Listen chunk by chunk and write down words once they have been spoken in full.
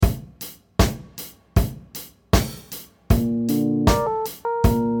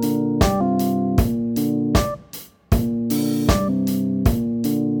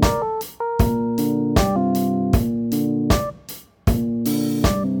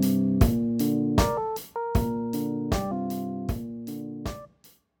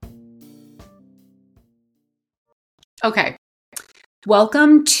Okay.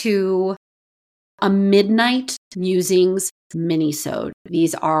 Welcome to a Midnight Musings Minisode.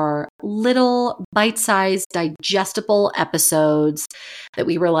 These are little bite-sized, digestible episodes that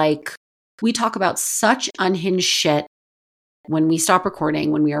we were like, we talk about such unhinged shit when we stop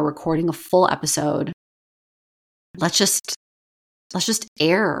recording, when we are recording a full episode. Let's just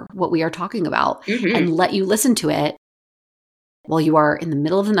air what we are talking about and let you listen to it while you are in the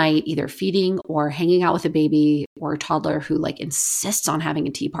middle of the night, either feeding or hanging out with a baby or a toddler who like insists on having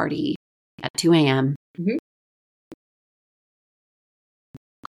a tea party at 2 a.m. Mm-hmm.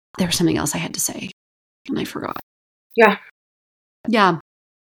 There was something else I had to say and I forgot. Yeah. Yeah.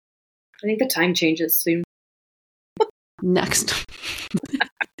 I think the time changes soon. Next.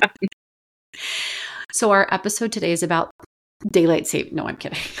 So our episode today is about daylight saving. No, I'm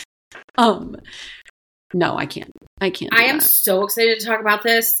kidding. No, I can't. I am so excited to talk about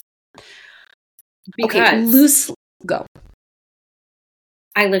this. Because okay, loose go.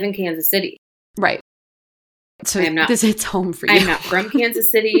 I live in Kansas City. Right. So this hits home for you. I'm not from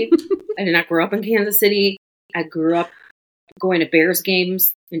Kansas City. I did not grow up in Kansas City. I grew up going to Bears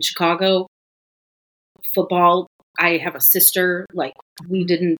games in Chicago. Football. I have a sister.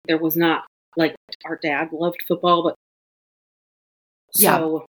 There was not, our dad loved football, but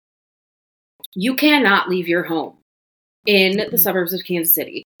so you cannot leave your home in the suburbs of Kansas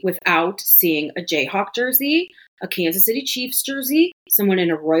City without seeing a Jayhawk jersey, a Kansas City Chiefs jersey, someone in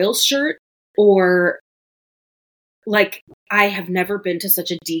a Royals shirt, or I have never been to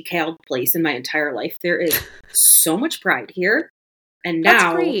such a decaled place in my entire life. There is so much pride here. And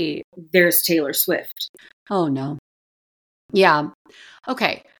now there's Taylor Swift. Oh, no. Yeah.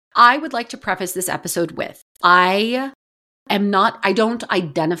 Okay. I would like to preface this episode with, I don't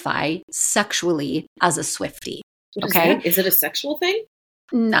identify sexually as a Swiftie. Okay. Is it a sexual thing?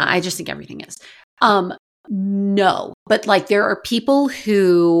 Nah, I just think everything is. No, but there are people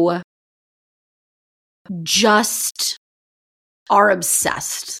who just are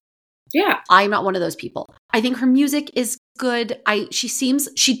obsessed. Yeah. I'm not one of those people. I think her music is good.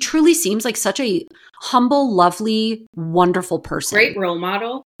 She truly seems like such a humble, lovely, wonderful person. Great role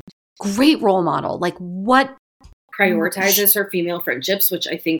model. What prioritizes her female friendships, which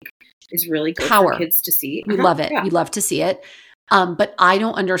I think is really good for kids to see. We love it. Yeah. We love to see it. But I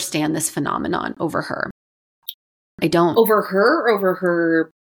don't understand this phenomenon over her. I don't. Over her or over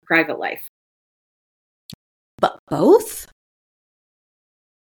her private life? But both?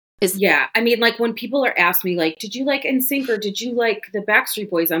 Yeah. I mean, when people are asked me, did you like NSYNC or did you like the Backstreet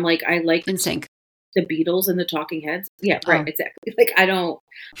Boys? I'm like, I like NSYNC. The Beatles and the Talking Heads. Yeah, right. Exactly. I don't,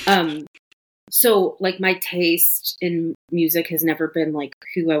 so my taste in music has never been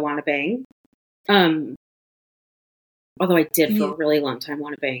who I want to bang. Although I did for a really long time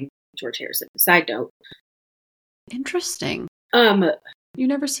want to bang George Harrison. Side note. Interesting. You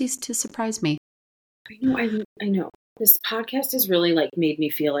never cease to surprise me. I know. This podcast has really made me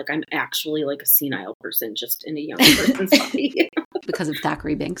feel like I'm actually a senile person just in a young person's body. Because of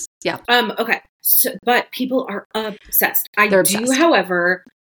Thackeray Binks. Yeah. Okay. So, but people are obsessed. They're obsessed. However,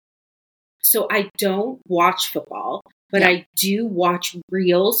 so I don't watch football, but I do watch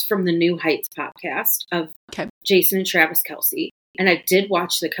reels from the New Heights podcast of Jason and Travis Kelce. And I did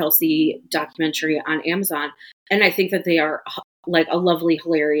watch the Kelce documentary on Amazon. And I think that they are a lovely,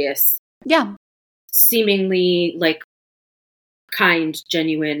 hilarious, seemingly kind,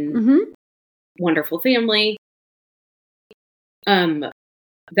 genuine, wonderful family.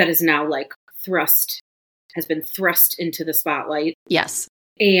 That is now has been thrust into the spotlight. Yes.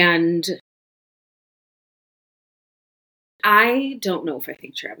 And I don't know if I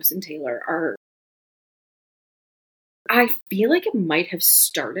think Travis and Taylor are, I feel like it might have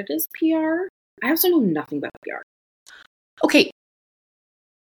started as PR. I also know nothing about PR. Okay.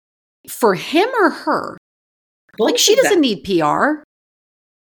 For him or her? Both she doesn't need PR.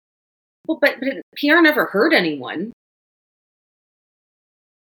 Well, but PR never hurt anyone.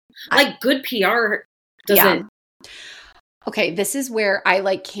 Good PR doesn't. Yeah. Okay, this is where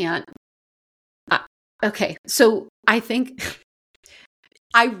I can't. Okay, so I think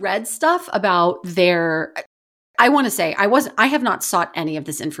I read stuff about their. I want to say I have not sought any of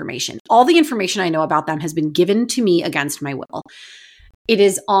this information. All the information I know about them has been given to me against my will. It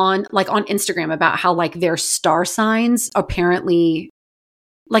is on Instagram about how their star signs apparently.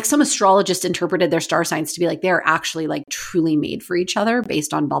 Some astrologist interpreted their star signs to be they're actually truly made for each other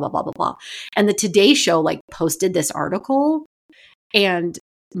based on blah, blah, blah, blah, blah. And the Today Show posted this article and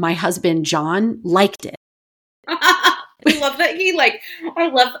my husband, John, liked it. I love that he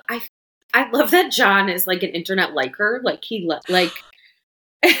I love that John is an internet liker.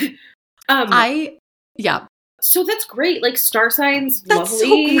 So that's great. Like, star signs, That's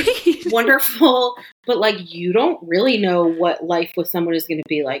lovely, so great. wonderful. But, like, you don't really know what life with someone is going to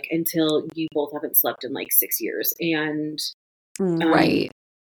be like until you both haven't slept in, like, 6 years. And Right.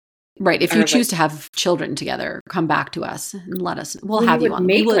 If you are, choose like, to have children together, come back to us and let us. We'll Well, have you you would on.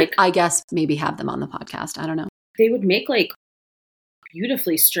 make, We would, like- I guess, maybe have them on the podcast. I don't know. they would make, like,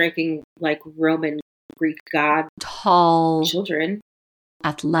 beautifully striking, like, Roman Greek god Tall, children.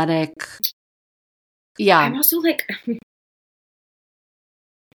 athletic. Yeah. I'm also like,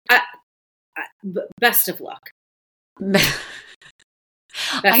 best of luck.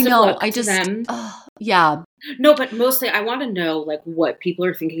 I Best of know. luck I to just, them. yeah. No, but mostly I want to know, like, what people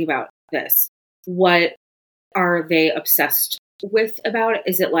are thinking about this. What are they obsessed with about it?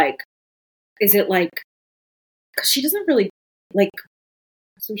 Is it like, because she doesn't really, like,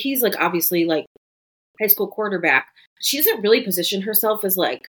 so he's, like, obviously, like, high school quarterback. She doesn't really position herself as,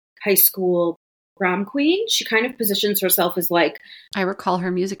 like, high school prom queen. She kind of positions herself as, like, I recall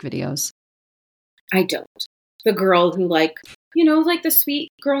her music videos. I don't. The girl who, like, you know, like the sweet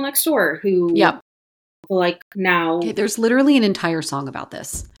girl next door who, Yep. like, now. Okay, there's literally an entire song about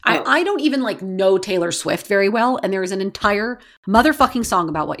this. Oh. I don't even like know Taylor Swift very well, and there is an entire motherfucking song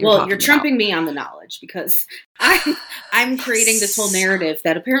about what you're talking about. Well, you're trumping me on the knowledge because I'm creating this whole narrative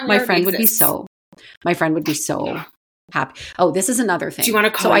that apparently my friend would exists. my friend would be so happy. Oh, this is another thing. Do you want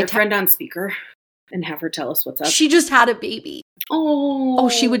to call your friend on speaker and have her tell us what's up? She just had a baby. Oh,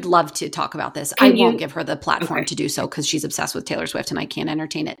 she would love to talk about this. I won't give her the platform to do so because she's obsessed with Taylor Swift and I can't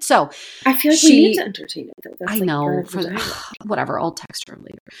entertain it. So I feel like we need to entertain it though. That's, I like, know whatever. I'll text her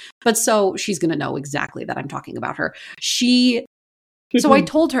later. But so she's going to know exactly that I'm talking about her. So I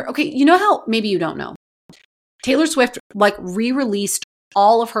told her, okay, you know how maybe you don't know. Taylor Swift like re-released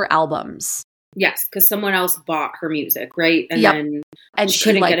all of her albums. Yes, because someone else bought her music, right? And then she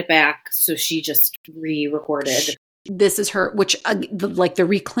couldn't get it back, so she just re-recorded. This is her, which the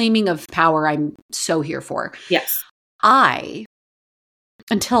reclaiming of power I'm so here for. Yes. I,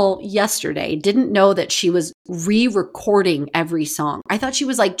 until yesterday, didn't know that she was re-recording every song. I thought she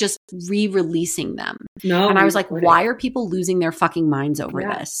was like just re-releasing them. No. And I was like, why are people losing their fucking minds over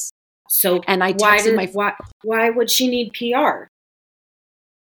this? So and I texted why would she need PR?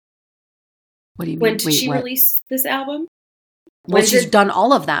 What do you mean? When did she release this album? Well, she's done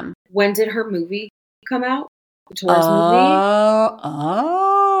all of them. When did her movie come out? The Taurus movie?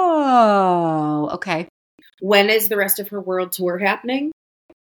 Oh, okay. When is the rest of her world tour happening?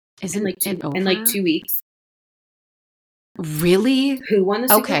 Isn't it over? In like 2 weeks. Really? Who won the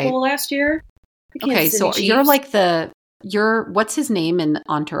Super Bowl last year? Okay, so you're like what's his name in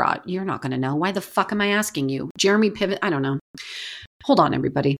Entourage? You're not going to know. Why the fuck am I asking you? Jeremy Piven? I don't know. Hold on,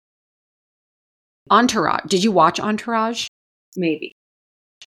 everybody. Entourage. Did you watch Entourage? Maybe.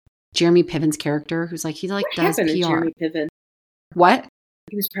 Jeremy Piven's character, who's like, what does PR. To Jeremy Piven? What?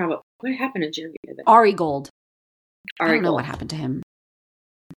 He was probably. What happened to Jeremy Piven? Ari Gold. I don't know what happened to him.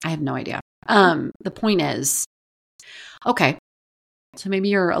 I have no idea. The point is, okay. So maybe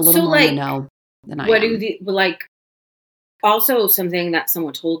you're a little more in the know than I am. Also something that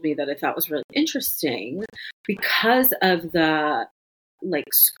someone told me that I thought was really interesting because of the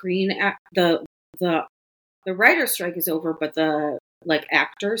the writer's strike is over, but the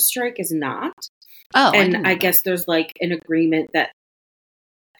actor's strike is not. Oh, and I guess there's an agreement that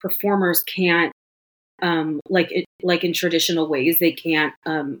performers can't, in traditional ways, they can't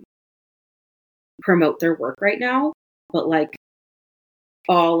promote their work right now. But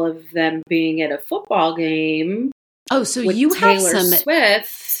all of them being at a football game. Oh, so you have some Swift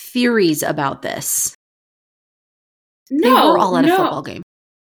theories about this? No, they were all at a football game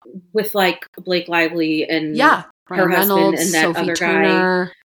with Blake Lively and Ryan her Reynolds, husband and that Sophie other Turner.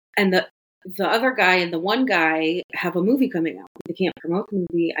 guy, and the other guy and the one guy have a movie coming out. They can't promote the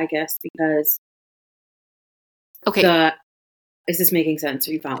movie, I guess, because is this making sense?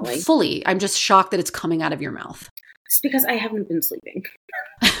 Are you following? Fully. I'm just shocked that it's coming out of your mouth. It's because I haven't been sleeping.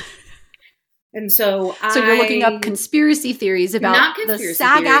 And so you're looking up conspiracy theories about the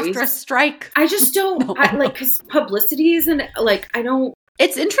SAG-AFTRA strike. I just don't because publicities and I don't.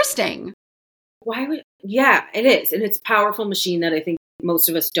 It's interesting. Why would? Yeah, it is, and it's a powerful machine that I think most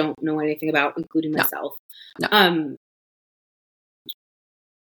of us don't know anything about, including myself. No.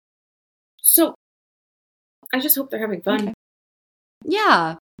 So I just hope they're having fun. Okay.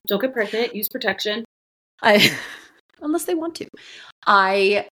 Yeah. Don't get pregnant. Use protection. Unless they want to.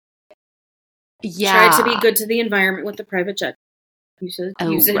 Try to be good to the environment with the private jet usage.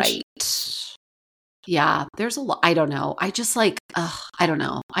 Right. Yeah, there's a lot. I don't know. I just I don't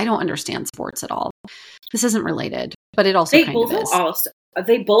know. I don't understand sports at all. This isn't related, but it also kind of is.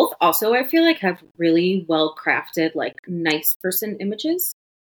 They both also, I feel like, have really well crafted, like, nice person images.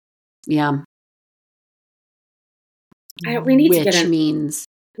 Yeah. We need to get Which means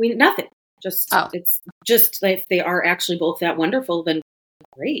nothing. It's just if they are actually both that wonderful, then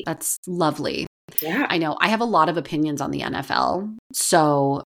great. That's lovely. Yeah. I know. I have a lot of opinions on the NFL.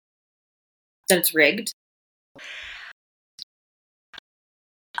 So that it's rigged.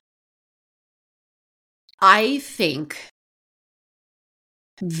 I think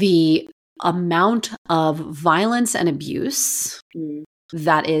the amount of violence and abuse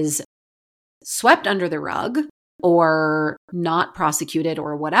that is swept under the rug or not prosecuted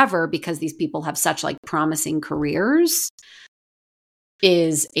or whatever because these people have such like promising careers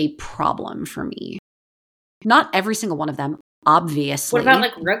is a problem for me. Not every single one of them, obviously. What about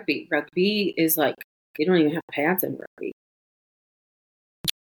like rugby? Rugby is like, you don't even have pads in rugby.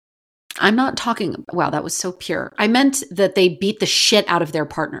 I'm not talking, wow, that was so pure. I meant that they beat the shit out of their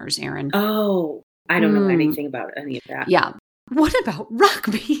partners, Erin. Oh, I don't know anything about any of that. Yeah. What about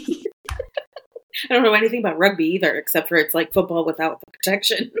rugby? I don't know anything about rugby either, except for it's like football without the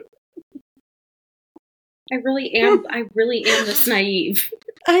protection. I really am this naive.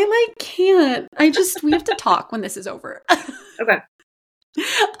 I like can't. We have to talk when this is over. Okay.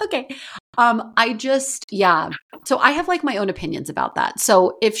 Okay. So I have like my own opinions about that.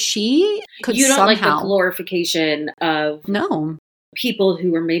 So if she could you don't somehow, like the glorification of people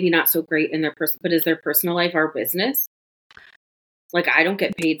who are maybe not so great in their but is their personal life our business? Like, I don't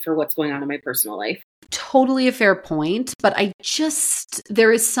get paid for what's going on in my personal life. Totally a fair point, but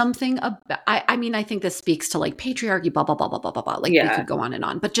there is something about, I mean, I think this speaks to like patriarchy, blah, blah, blah, blah, blah, blah, blah. Like we could go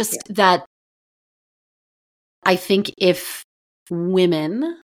on, but just that I think if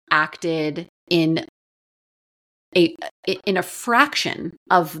women acted in a fraction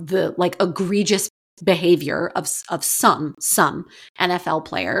of the like egregious behavior of some NFL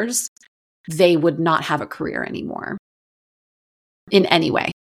players, they would not have a career anymore in any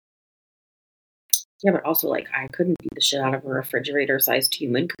way. Yeah, but also like I couldn't beat the shit out of a refrigerator-sized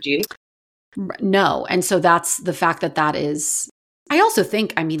human, could you? No, and so that's the fact that is. I also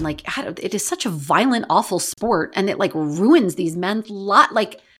think, I mean, like, it is such a violent, awful sport, and it like ruins these men's lot.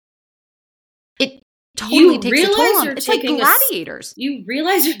 Like, it totally takes a toll on. It's like gladiators. You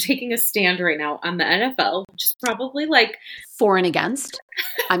realize you're taking a stand right now on the NFL, which is probably like for and against.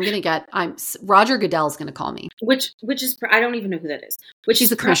 Roger Goodell's going to call me. Which is I don't even know who that is.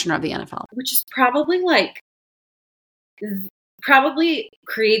 She's the commissioner of the NFL. Which is probably like probably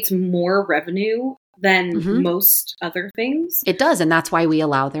creates more revenue than most other things. It does, and that's why we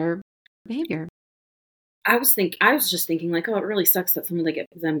allow their behavior. I was just thinking like, oh, it really sucks that some of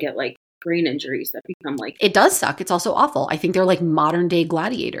them get like brain injuries that become like. It does suck. It's also awful. I think they're like modern day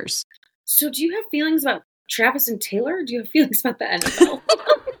gladiators. So, do you have feelings about Travis and Taylor? Or do you have feelings about the NFL?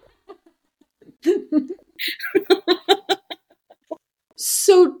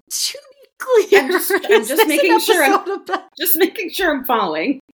 So to be clear, I'm just making sure. Just making sure I'm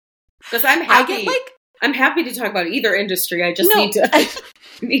following. Because I'm happy. I'm happy to talk about either industry. I just need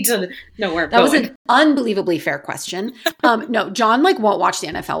to know where I'm going. That was an unbelievably fair question. No, John like won't watch the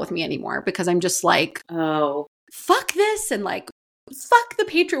NFL with me anymore because I'm just like, oh, fuck this and like fuck the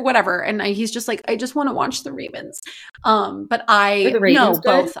Patriot, whatever. And he's just like, I just want to watch the Ravens. But I know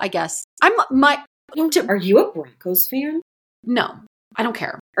both. I guess Are you a Broncos fan? No, I don't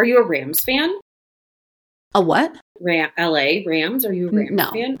care. Are you a Rams fan? A what? LA Rams. Are you a Rams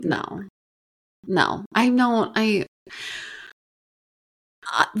fan? No, I don't.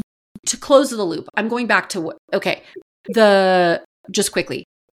 To close the loop, I'm going back to just quickly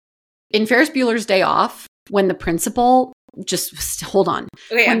in Ferris Bueller's Day Off when the principal just hold on.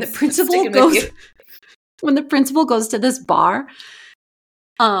 Okay, when the principal goes to this bar,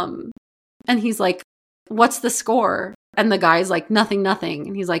 and he's like, "What's the score?" And the guy's like, "Nothing."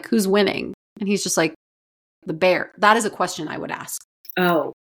 And he's like, "Who's winning?" And he's just like, "The Bear." That is a question I would ask.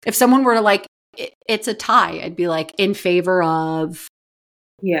 Oh, if someone were to like. It's a tie. I'd be like in favor of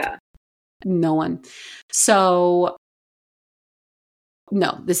no one. So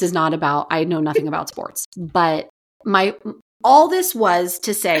no, this is not about, I know nothing about sports, but all this was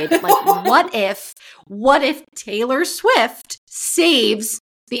to say that like, what if Taylor Swift saves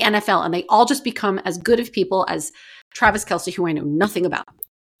the NFL and they all just become as good of people as Travis Kelce, who I know nothing about.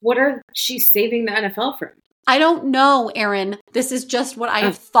 What are she saving the NFL from? I don't know, Erin. This is just what I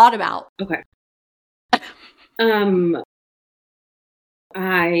have thought about. Okay. No.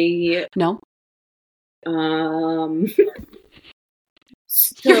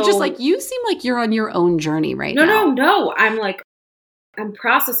 You're just like, you seem like you're on your own journey right now. No. I'm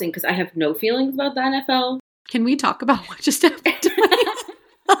processing because I have no feelings about the NFL. Can we talk about what just happened to me?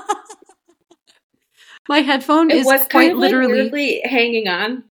 My headphone It is was quite kind of literally weirdly hanging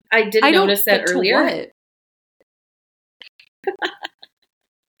on. I didn't notice that earlier.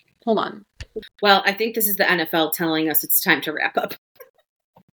 Hold on. Well, I think this is the NFL telling us it's time to wrap up.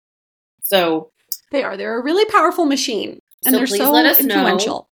 So they're a really powerful machine, and they're please so let us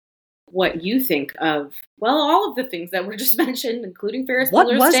influential. know what you think of, well, all of the things that were just mentioned, including Ferris Bueller's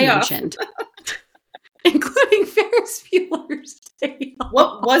What was Day mentioned? Including Ferris Bueller's Day Off.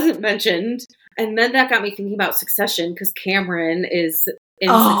 What wasn't mentioned? And then that got me thinking about Succession, because Cameron is in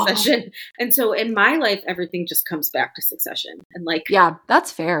Succession. And so in my life, everything just comes back to Succession. And like, yeah,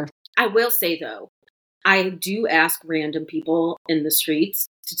 that's fair. I will say though, I do ask random people in the streets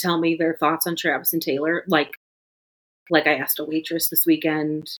to tell me their thoughts on Travis and Taylor. Like I asked a waitress this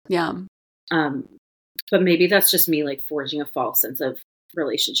weekend. Yeah. But maybe that's just me like forging a false sense of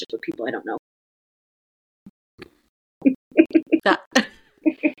relationship with people I don't know.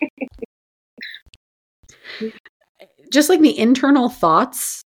 Just like the internal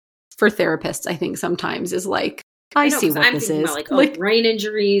thoughts for therapists, I think sometimes is like, I see what I'm this thinking is. about like brain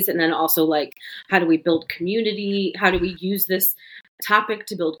injuries, and then also like, how do we build community? How do we use this topic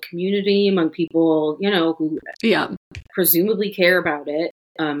to build community among people, you know, who presumably care about it?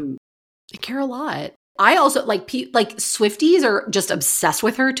 I care a lot. I also like Swifties are just obsessed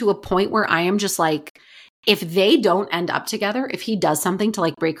with her to a point where I am just like, if they don't end up together, if he does something to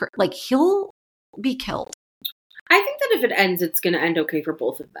like break her, like he'll be killed. I think that if it ends, it's going to end okay for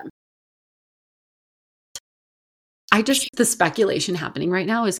both of them. The speculation happening right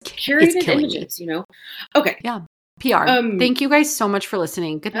now is curated killing images, you know? Okay. Yeah. PR. Thank you guys so much for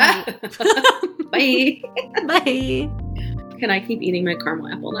listening. Good night. Bye. Bye. Can I keep eating my caramel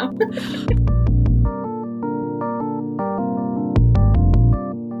apple now?